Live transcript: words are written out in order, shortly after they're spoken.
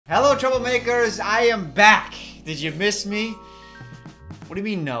Hello, troublemakers. I am back. Did you miss me? What do you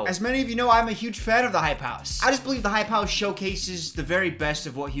mean, no? As many of you know, I'm a huge fan of the Hype House. I just believe the Hype House showcases the very best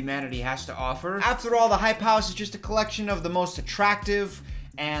of what humanity has to offer. After all, the Hype House is just a collection of the most attractive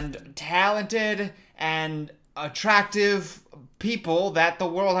and talented and attractive people that the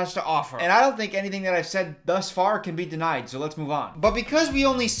world has to offer. And I don't think anything that I've said thus far can be denied, so let's move on. But because we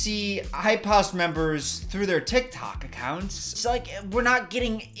only see Hype House members through their TikTok accounts, it's like we're not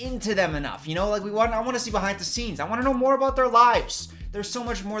getting into them enough, you know? Like I want to see behind the scenes. I want to know more about their lives. There's so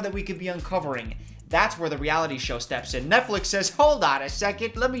much more that we could be uncovering. That's where the reality show steps in. Netflix says, hold on a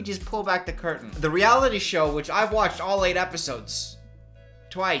second, let me just pull back the curtain. The reality show, which I've watched all 8 episodes,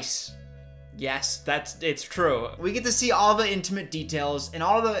 twice. Yes, it's true. We get to see all the intimate details and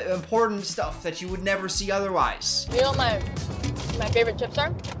all the important stuff that you would never see otherwise. You know what my favorite chips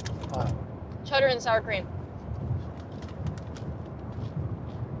are? Cheddar and sour cream.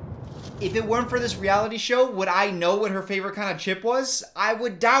 If it weren't for this reality show, would I know what her favorite kind of chip was? I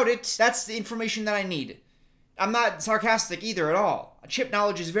would doubt it. That's the information that I need. I'm not sarcastic either at all. Chip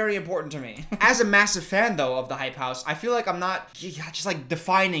knowledge is very important to me. As a massive fan, though, of the Hype House, I feel like I'm not just like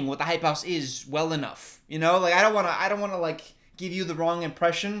defining what the Hype House is well enough. You know, like I don't wanna like give you the wrong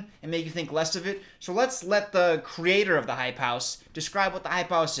impression and make you think less of it. So let's let the creator of the Hype House describe what the Hype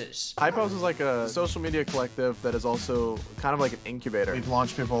House is. Hype House is like a social media collective that is also kind of like an incubator. We've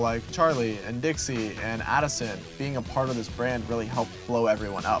launched people like Charlie and Dixie and Addison. Being a part of this brand really helped blow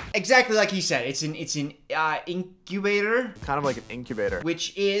everyone up. Exactly like he said, it's an incubator. Kind of like an incubator.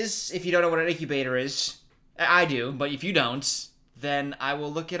 Which is, if you don't know what an incubator is, I do, but if you don't, then I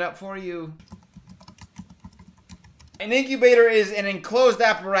will look it up for you. An incubator is an enclosed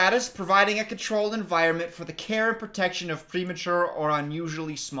apparatus providing a controlled environment for the care and protection of premature or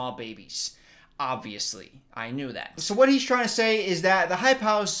unusually small babies. Obviously, I knew that. So what he's trying to say is that the Hype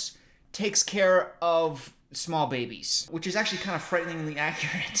House takes care of small babies, which is actually kind of frighteningly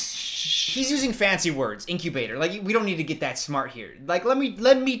accurate. He's using fancy words, incubator. Like, we don't need to get that smart here. Like, let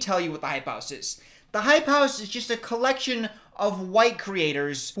me tell you what the Hype House is. The Hype House is just a collection of white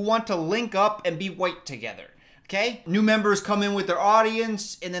creators who want to link up and be white together. Okay? New members come in with their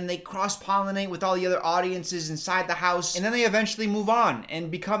audience, and then they cross-pollinate with all the other audiences inside the house, and then they eventually move on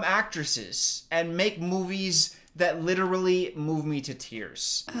and become actresses and make movies that literally move me to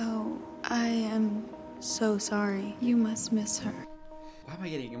tears. Oh, I am so sorry. You must miss her. Why am I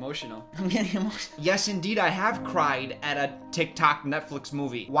getting emotional? I'm getting emotional. Yes, indeed, I have cried at a TikTok Netflix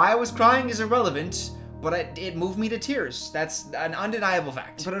movie. Why I was crying is irrelevant, but it moved me to tears. That's an undeniable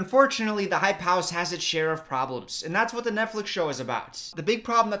fact. But unfortunately, the Hype House has its share of problems, and that's what the Netflix show is about. The big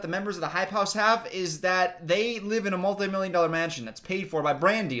problem that the members of the Hype House have is that they live in a multi-million-dollar mansion that's paid for by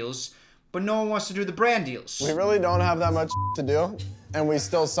brand deals, but no one wants to do the brand deals. We really don't have that much to do, and we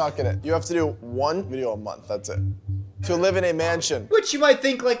still suck at it. You have to do 1 video a month, that's it. To live in a mansion. Which you might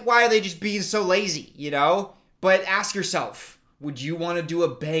think, like, why are they just being so lazy, you know? But ask yourself, would you want to do a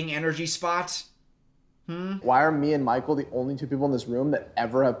Bang energy spot? Why are me and Michael the only 2 people in this room that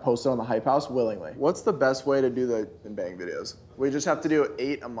ever have posted on the Hype House willingly? What's the best way to do the Bang videos? We just have to do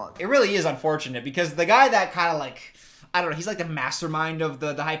 8 a month. It really is unfortunate because the guy that kind of like, I don't know, he's like the mastermind of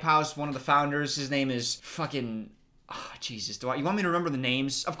the Hype House, one of the founders. His name is fucking, oh, Jesus. You want me to remember the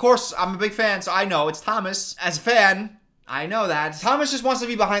names? Of course, I'm a big fan, so I know it's Thomas. As a fan, I know that. Thomas just wants to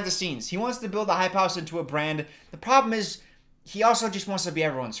be behind the scenes. He wants to build the Hype House into a brand. The problem is, he also just wants to be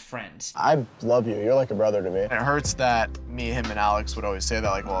everyone's friend. I love you. You're like a brother to me. It hurts that me, him, and Alex would always say that,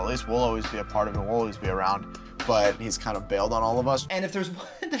 like, well, at least we'll always be a part of it, we'll always be around. But he's kind of bailed on all of us. And if there's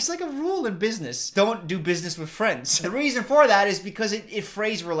like a rule in business, don't do business with friends. The reason for that is because it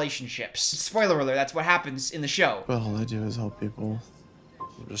frays relationships. Spoiler alert, that's what happens in the show. Well, all I do is help people.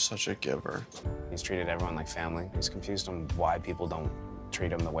 I'm just such a giver. He's treated everyone like family. He's confused on why people don't treat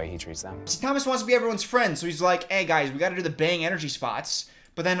him the way he treats them. See, Thomas wants to be everyone's friend, so he's like, hey guys, we gotta do the Bang energy spots.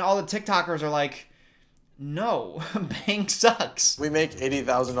 But then all the TikTokers are like, no, Bang sucks. We make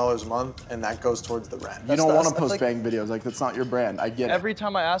 $80,000 a month, and that goes towards the rent. You don't want to post Bang videos. Like, that's not your brand. I get it. Every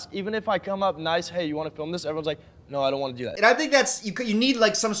time I ask, even if I come up nice, hey, you want to film this? Everyone's like, no, I don't want to do that. And I think that's, you need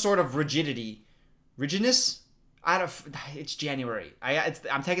like some sort of rigidity. Rigidness? It's January.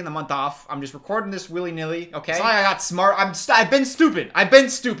 I'm taking the month off. I'm just recording this willy-nilly, okay? Sorry I got smart. I've been stupid. I've been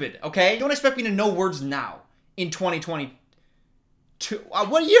stupid, okay? Don't expect me to know words now in 2022.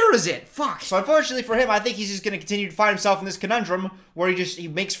 What year is it? Fuck. So unfortunately for him, I think he's just gonna continue to find himself in this conundrum where he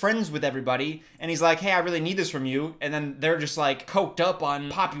makes friends with everybody, and he's like, hey, I really need this from you, and then they're just like coked up on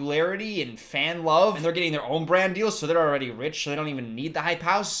popularity and fan love, and they're getting their own brand deals, so they're already rich, so they don't even need the hype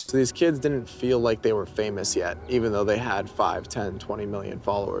house. So these kids didn't feel like they were famous yet, even though they had 5, 10, 20 million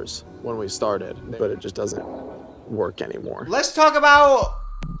followers when we started, but it just doesn't work anymore. Let's talk about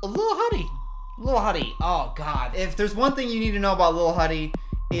Lil Huddy. Lil Huddy, oh God. If there's one thing you need to know about Lil Huddy,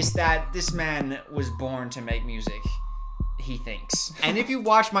 is that this man was born to make music, he thinks. And if you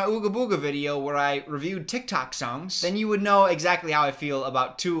watch my Ooga Booga video where I reviewed TikTok songs, then you would know exactly how I feel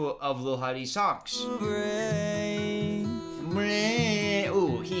about 2 of Lil Huddy's songs.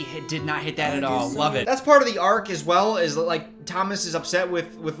 Ooh, he did not hit that at all. Love it. That's part of the arc as well, is like Thomas is upset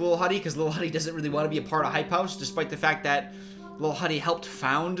with Lil Huddy because Lil Huddy doesn't really want to be a part of Hype House, despite the fact that Lil Huddy helped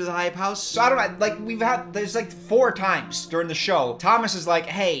found the Hype House. So I don't know, like there's like 4 times during the show, Thomas is like,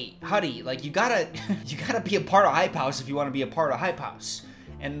 hey, Huddy, like you gotta be a part of Hype House if you want to be a part of Hype House.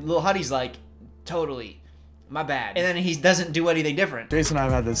 And Lil Huddy's like, totally, my bad. And then he doesn't do anything different. Jason and I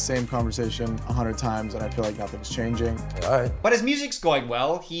have had this same conversation 100 times and I feel like nothing's changing. All right. But his music's going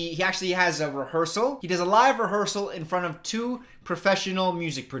well. He actually has a rehearsal. He does a live rehearsal in front of 2 professional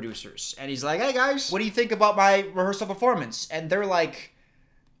music producers. And he's like, hey guys, what do you think about my rehearsal performance? And they're like,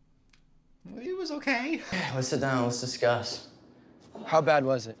 well, it was okay. Let's sit down, let's discuss. How bad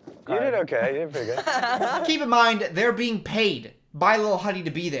was it? You did okay, you did pretty good. Keep in mind, they're being paid by Lil Huddy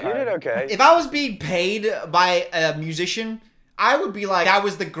to be there. You did okay. If I was being paid by a musician, I would be like, that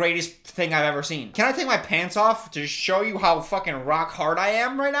was the greatest thing I've ever seen. Can I take my pants off to show you how fucking rock hard I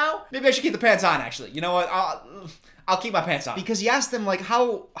am right now? Maybe I should keep the pants on, actually. You know what? I'll keep my pants on. Because he asked them, like,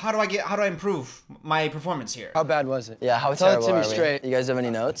 how do I improve my performance here? How bad was it? Yeah, how Tell terrible it to me are we? straight. You guys have any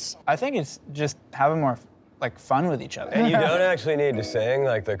notes? I think it's just having more like fun with each other. And you don't actually need to sing.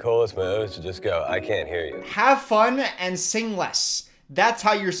 Like the coolest move is to just go, I can't hear you. Have fun and sing less. That's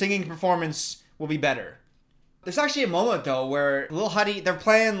how your singing performance will be better. There's actually a moment though where Lil Huddy, they're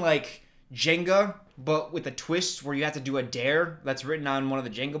playing like Jenga, but with a twist where you have to do a dare that's written on one of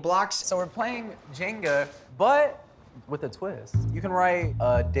the Jenga blocks. So we're playing Jenga, but with a twist. You can write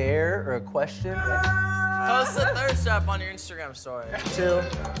a dare or a question. Post the third strap on your Instagram story. 2,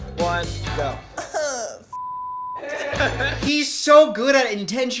 1, go. He's so good at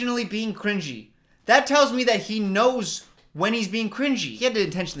intentionally being cringy. That tells me that he knows when he's being cringy. He had to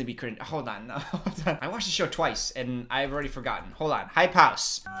intentionally be cringy. Hold on, no, hold on. I watched the show twice and I've already forgotten. Hold on, Hype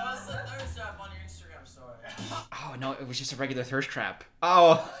House. Post the third strap on your Instagram story. Oh no, it was just a regular thirst trap.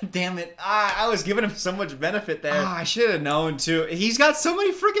 Oh, damn it. I was giving him so much benefit there. I should have known too. He's got so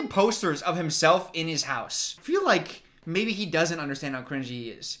many freaking posters of himself in his house. I feel like maybe he doesn't understand how cringy he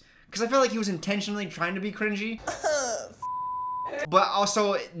is. Because I felt like he was intentionally trying to be cringy. But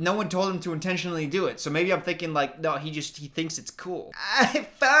also, no one told him to intentionally do it. So maybe I'm thinking like, no, he thinks it's cool.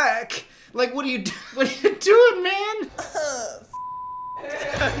 Fuck. Like, what are you doing, man?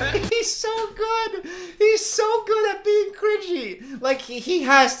 He's so good. He's so good at being cringy. Like, he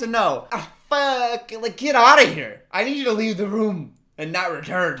has to know. Fuck. Like, get out of here. I need you to leave the room and not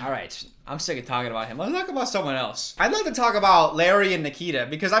return. All right. I'm sick of talking about him. Let's talk about someone else. I'd like to talk about Larry and Nikita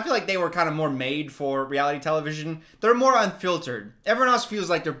because I feel like they were kind of more made for reality television. They're more unfiltered. Everyone else feels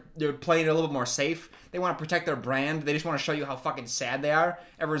like they're playing it a little bit more safe. They want to protect their brand. They just want to show you how fucking sad they are.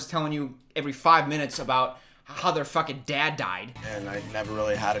 Everyone's telling you every 5 minutes about how their fucking dad died. And I never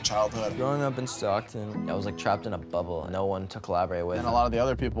really had a childhood. Growing up in Stockton, I was like trapped in a bubble. No one to collaborate with. And a lot of the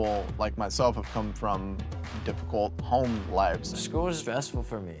other people, like myself, have come from difficult home lives. School was stressful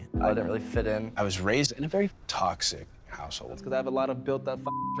for me. I didn't really fit in. I was raised in a very toxic household. That's because I have a lot of built-up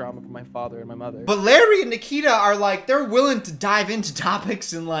drama from my father and my mother. But Larry and Nikita are like, they're willing to dive into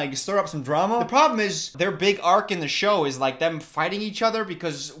topics and like stir up some drama. The problem is their big arc in the show is like them fighting each other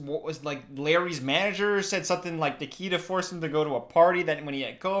because what was like Larry's manager said something like Nikita forced him to go to a party that when he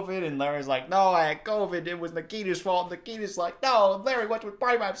had COVID, and Larry's like, no, I had COVID. It was Nikita's fault. Nikita's like, no, Larry went to a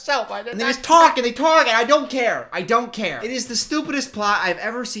party by himself. And they just talk and they talk and I don't care. I don't care. It is the stupidest plot I've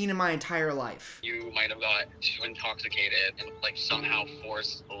ever seen in my entire life. You might have got too intoxicated and like somehow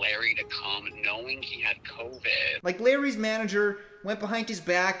forced Larry to come knowing he had COVID. Like Larry's manager went behind his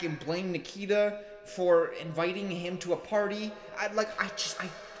back and blamed Nikita for inviting him to a party. I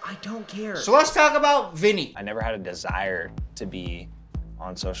don't care. So let's talk about Vinny. I never had a desire to be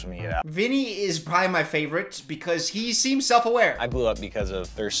on social media. Vinny is probably my favorite because he seems self-aware. I blew up because of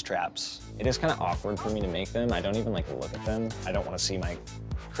thirst traps. It is kind of awkward for me to make them. I don't even like to look at them. I don't want to see my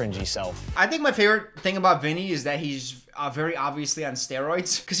cringy self. I think my favorite thing about Vinny is that he's very obviously on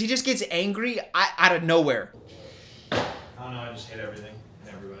steroids because he just gets angry out of nowhere. I don't know, I just hate everything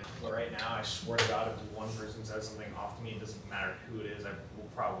and everybody. But right now, I swear to God, if one person says something off to me, it doesn't matter who it is, I will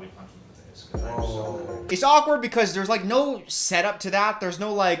probably punch them in the face. Because I'm so... It's awkward because there's like no setup to that. There's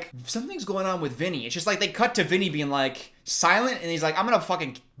no like, something's going on with Vinny. It's just like they cut to Vinny being like silent and he's like, I'm gonna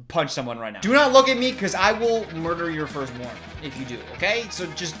fucking punch someone right now. Do not look at me because I will murder your firstborn if you do, okay? So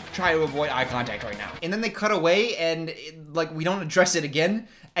just try to avoid eye contact right now. And then they cut away and like we don't address it again.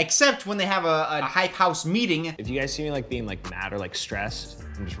 Except when they have a hype house meeting. If you guys see me like being like mad or like stressed,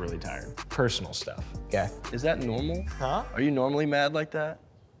 I'm just really tired. Personal stuff. Okay. Is that normal? Huh? Are you normally mad like that?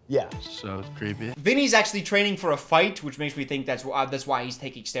 Yeah. So creepy. Vinny's actually training for a fight, which makes me think that's why he's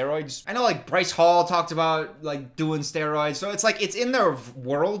taking steroids. I know like Bryce Hall talked about like doing steroids, so it's like it's in their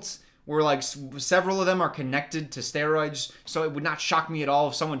worlds where like several of them are connected to steroids. So it would not shock me at all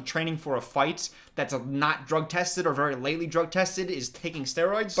if someone training for a fight that's not drug tested or very lately drug tested is taking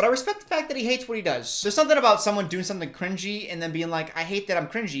steroids. But I respect the fact that he hates what he does. There's something about someone doing something cringy and then being like, I hate that I'm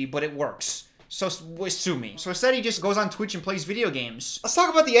cringy, but it works. So sue me. So instead he just goes on Twitch and plays video games. Let's talk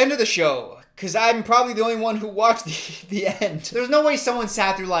about the end of the show, because I'm probably the only one who watched the end. There's no way someone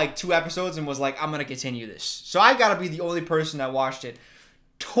sat through like 2 episodes and was like, I'm gonna continue this. So I gotta be the only person that watched it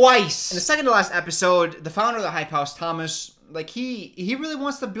twice. In the second to last episode, the founder of the Hype House, Thomas, like he really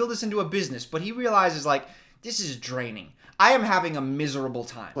wants to build this into a business, but he realizes like, this is draining. I am having a miserable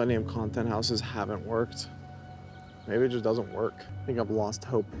time. Plenty of content houses haven't worked. Maybe it just doesn't work. I think I've lost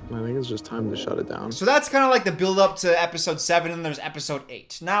hope. I think it's just time to shut it down. So that's kind of like the build up to episode 7, and there's episode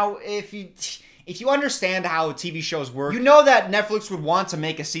 8. Now, if you understand how TV shows work, you know that Netflix would want to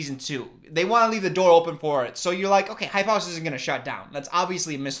make a season 2. They want to leave the door open for it. So you're like, okay, Hype House isn't going to shut down. That's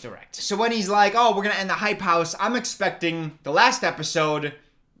obviously a misdirect. So when he's like, oh, we're going to end the Hype House, I'm expecting the last episode,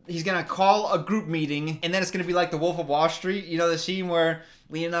 he's going to call a group meeting, and then it's going to be like the Wolf of Wall Street. You know, the scene where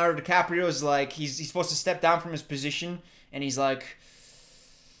Leonardo DiCaprio is like, he's supposed to step down from his position, and he's like,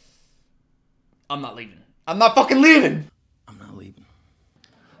 I'm not leaving. I'm not fucking leaving. I'm not leaving.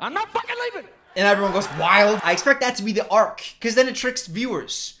 I'm not fucking leaving. And everyone goes wild. I expect that to be the arc, because then it tricks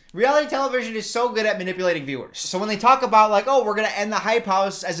viewers. Reality television is so good at manipulating viewers. So when they talk about like, oh, we're gonna end the Hype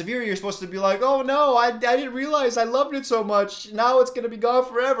House, as a viewer, you're supposed to be like, oh no, I didn't realize I loved it so much. Now it's gonna be gone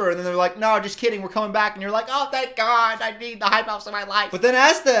forever. And then they're like, no, just kidding, we're coming back. And you're like, oh, thank God, I need the Hype House in my life. But then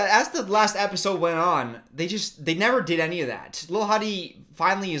as the last episode went on, they never did any of that. Lil Huddy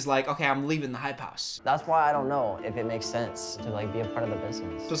finally is like, okay, I'm leaving the Hype House. That's why I don't know if it makes sense to like be a part of the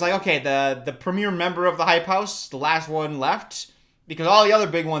business. So it's like, okay, the premier member of the Hype House, the last one left, because all the other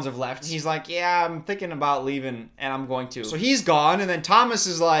big ones have left. He's like, yeah, I'm thinking about leaving, and I'm going to. So he's gone, and then Thomas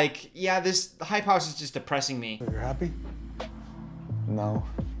is like, yeah, the Hype House is just depressing me. So you're happy? No.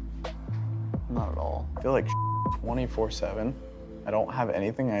 Not at all. I feel like 24/7. I don't have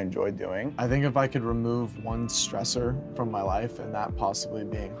anything I enjoy doing. I think if I could remove one stressor from my life, and that possibly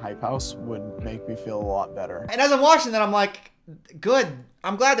being Hype House, would make me feel a lot better. And as I'm watching that, I'm like, good.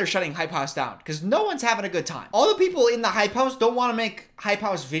 I'm glad they're shutting Hype House down, because no one's having a good time. All the people in the Hype House don't want to make Hype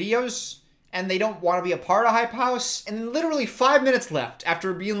House videos, and they don't want to be a part of Hype House. And literally 5 minutes left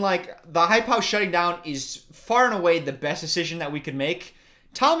after being like, the Hype House shutting down is far and away the best decision that we could make.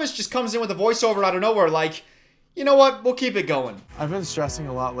 Thomas just comes in with a voiceover out of nowhere like, you know what, we'll keep it going. I've been stressing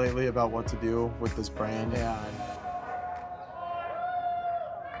a lot lately about what to do with this brand, and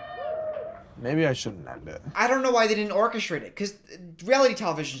maybe I shouldn't end it. I don't know why they didn't orchestrate it, because reality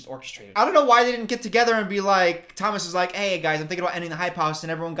television is orchestrated. I don't know why they didn't get together and be like, Thomas is like, hey guys, I'm thinking about ending the Hype House,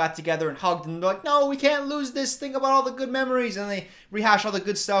 and everyone got together and hugged, and they're like, no, we can't lose this, think about all the good memories, and they rehash all the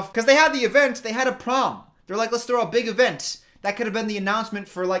good stuff. Because they had the event, they had a prom. They're like, let's throw a big event. That could have been the announcement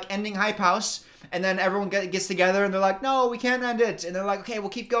for like ending Hype House. And then everyone gets together and they're like, no, we can't end it. And they're like, okay, we'll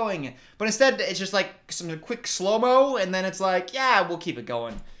keep going. But instead, it's just like some quick slow-mo. And then it's like, yeah, we'll keep it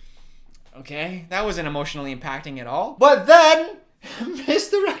going. Okay, that wasn't emotionally impacting at all. But then,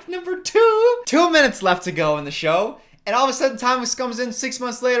 misdirect number 2. 2 minutes left to go in the show. And all of a sudden, Thomas comes in 6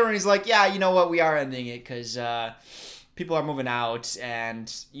 months later and he's like, yeah, you know what? We are ending it because people are moving out.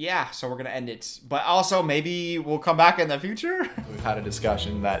 And yeah, so we're going to end it. But also, maybe we'll come back in the future. We've had a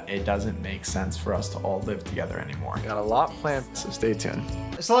discussion that it doesn't make sense for us to all live together anymore. We got a lot planned, so stay tuned.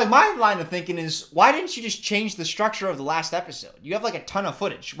 So like my line of thinking is, why didn't you just change the structure of the last episode? You have like a ton of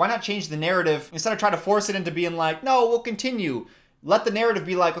footage. Why not change the narrative instead of trying to force it into being like, no, we'll continue. Let the narrative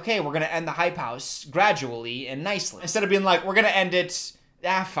be like, okay, we're going to end the Hype House gradually and nicely. Instead of being like, we're going to end it,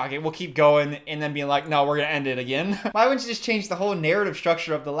 fuck it, we'll keep going, and then being like, no, we're gonna end it again. Why wouldn't you just change the whole narrative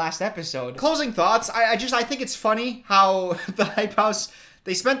structure of the last episode? Closing thoughts, I think it's funny how the Hype House,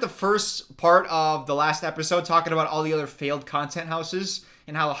 they spent the first part of the last episode talking about all the other failed content houses,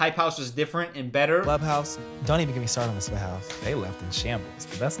 and how the Hype House was different and better. Clubhouse, don't even get me started on this House. They left in shambles,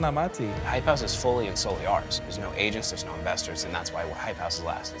 but that's not my team. Hype House is fully and solely ours. There's no agents, there's no investors, and that's why Hype House has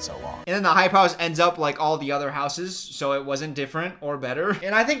lasted so long. And then the Hype House ends up like all the other houses, so it wasn't different or better.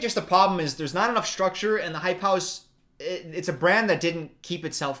 And I think just the problem is there's not enough structure, and the Hype House, it's a brand that didn't keep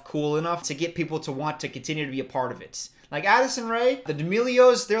itself cool enough to get people to want to continue to be a part of it. Like Addison Rae, the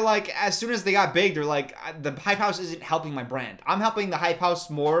D'Amelios, they're like, as soon as they got big, they're like, the Hype House isn't helping my brand. I'm helping the Hype House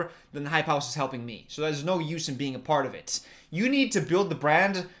more than the Hype House is helping me. So there's no use in being a part of it. You need to build the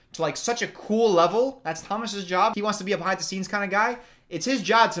brand to like such a cool level. That's Thomas's job. He wants to be a behind the scenes kind of guy. It's his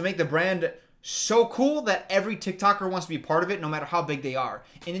job to make the brand so cool that every TikToker wants to be a part of it, no matter how big they are.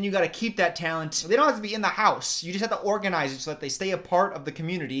 And then you got to keep that talent. They don't have to be in the house. You just have to organize it so that they stay a part of the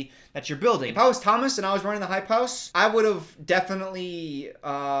community that you're building. If I was Thomas and I was running the Hype House, I would have definitely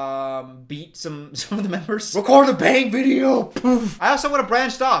beat some of the members. Record a bang video. Poof. I also would have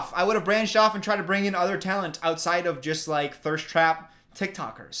branched off. I would have branched off and tried to bring in other talent outside of just like Thirst Trap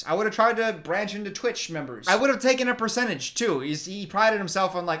TikTokers. I would have tried to branch into Twitch members. I would have taken a percentage too. He prided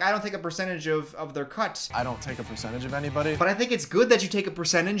himself on like, I don't take a percentage of their cut. I don't take a percentage of anybody. But I think it's good that you take a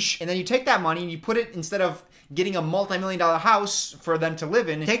percentage and then you take that money and you put it, instead of getting a multi-million-dollar house for them to live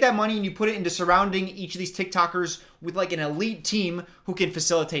in, take that money and you put it into surrounding each of these TikTokers with like an elite team who can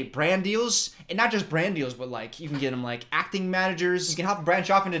facilitate brand deals. And not just brand deals, but like you can get them like acting managers. You can help branch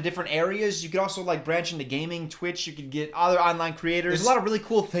off into different areas. You could also like branch into gaming, Twitch. You could get other online creators. There's a lot of really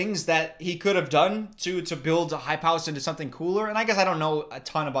cool things that he could have done to build a Hype House into something cooler. And I guess I don't know a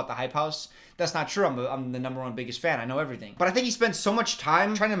ton about the Hype House. That's not true. I'm the #1 biggest fan. I know everything. But I think he spent so much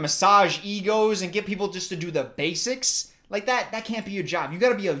time trying to massage egos and get people just to do the basics. Like that can't be your job. You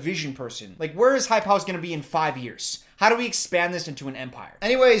gotta be a vision person. Like, where is Hype House gonna be in 5 years? How do we expand this into an empire?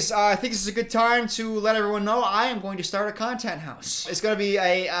 Anyways, I think this is a good time to let everyone know I am going to start a content house. It's gonna be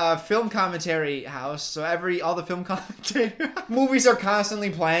a film commentary house. So all the film commentary movies are constantly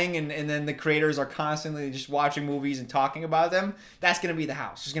playing, and then the creators are constantly just watching movies and talking about them. That's gonna be the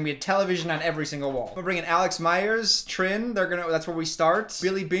house. There's gonna be a television on every single wall. We're bringing Alex Myers, Trin. That's where we start.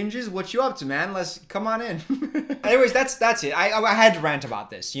 Billy Binges, what you up to, man? Let's come on in. Anyways, that's it. I had to rant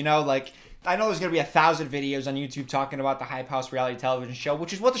about this. You know, like, I know there's going to be 1,000 videos on YouTube talking about the Hype House reality television show,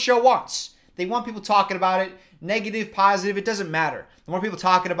 which is what the show wants. They want people talking about it, negative, positive, it doesn't matter. The more people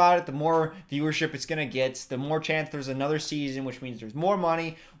talking about it, the more viewership it's going to get, the more chance there's another season, which means there's more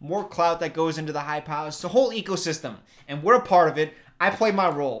money, more clout that goes into the Hype House. It's a whole ecosystem, and we're a part of it. I play my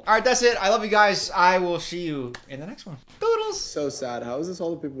role. All right, that's it. I love you guys. I will see you in the next one. Doodles. So sad. How is this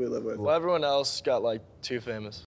all the people we live with? Well, everyone else got like too famous.